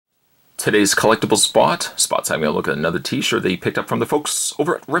Today's collectible Spot's having a look at another t-shirt that he picked up from the folks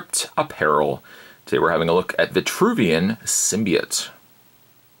over at Ripped Apparel. Today we're having a look at Vitruvian Symbiote.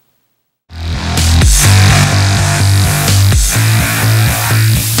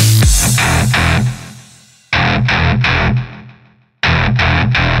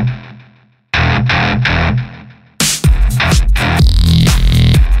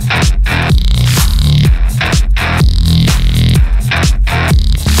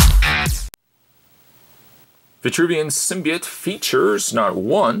 Vitruvian Symbiote features not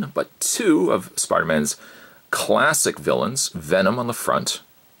one, but two of Spider-Man's classic villains, Venom on the front.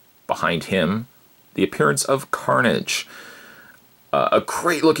 Behind him, the appearance of Carnage. A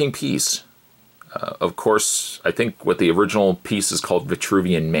great looking piece. Of course, I think what the original piece is called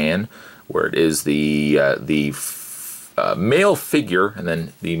Vitruvian Man, where it is the male figure and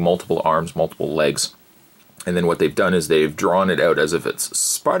then the multiple arms, multiple legs. And then what they've done is they've drawn it out as if it's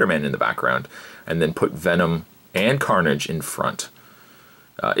Spider-Man in the background and then put Venom and Carnage in front.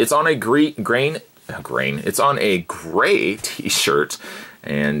 It's on a it's on a gray t-shirt,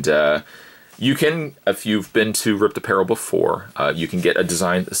 and you can, if you've been to Ripped Apparel before, you can get a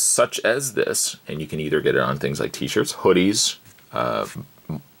design such as this, and you can either get it on things like t-shirts, hoodies,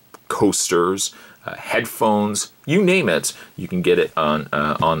 coasters, headphones, you name it, you can get it on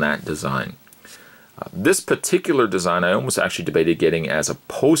that design. This particular design I almost actually debated getting as a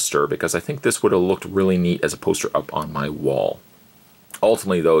poster because I think this would have looked really neat as a poster up on my wall.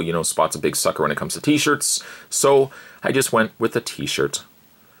 Ultimately though, you know, Spot's a big sucker when it comes to t-shirts, so I just went with a t-shirt.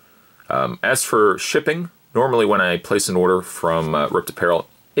 As for shipping, normally when I place an order from Ripped Apparel,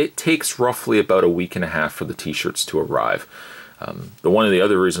 it takes roughly about a week and a half for the t-shirts to arrive. One of the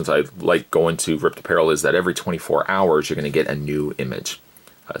other reasons I like going to Ripped Apparel is that every 24 hours you're going to get a new image.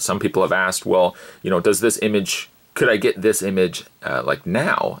 Some people have asked, well, you know, could I get this image like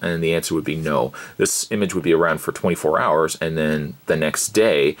now? And the answer would be no. This image would be around for 24 hours, and then the next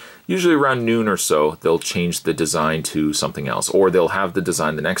day, usually around noon or so, they'll change the design to something else. Or they'll have the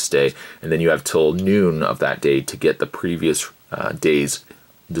design the next day, and then you have till noon of that day to get the previous day's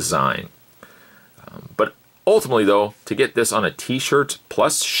design. But ultimately, though, to get this on a t-shirt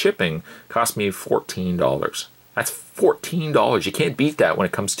plus shipping cost me $14. That's $14. You can't beat that when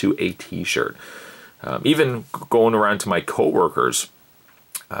it comes to a t-shirt. Even going around to my coworkers,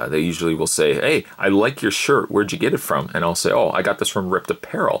 they usually will say, hey, I like your shirt. Where'd you get it from? And I'll say, oh, I got this from Ripped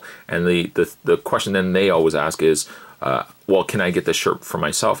Apparel. And the question then they always ask is, well, can I get this shirt for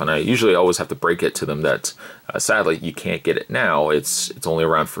myself? And I usually always have to break it to them that, sadly, you can't get it now. It's only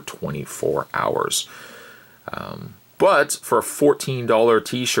around for 24 hours. But for a $14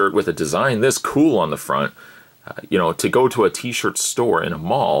 t-shirt with a design this cool on the front, you know, to go to a t-shirt store in a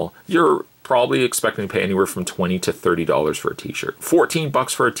mall, you're probably expecting to pay anywhere from $20 to $30 for a t-shirt. 14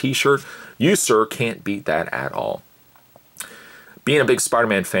 bucks for a t-shirt, you, sir, can't beat that at all. Being a big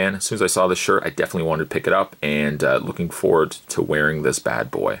Spider-Man fan, as soon as I saw this shirt, I definitely wanted to pick it up, and looking forward to wearing this bad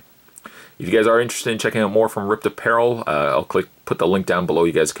boy. If you guys are interested in checking out more from Ripped Apparel, I'll put the link down below.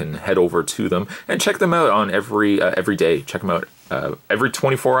 You guys can head over to them and check them out on every day. Check them out every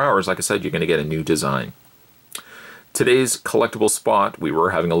 24 hours. Like I said, you're going to get a new design. Today's collectible Spot, we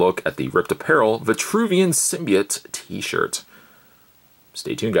were having a look at the Ripped Apparel Vitruvian Symbiote t-shirt.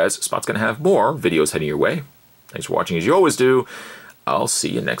 Stay tuned, guys. Spot's going to have more videos heading your way. Thanks for watching as you always do. I'll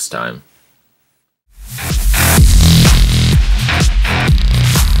see you next time.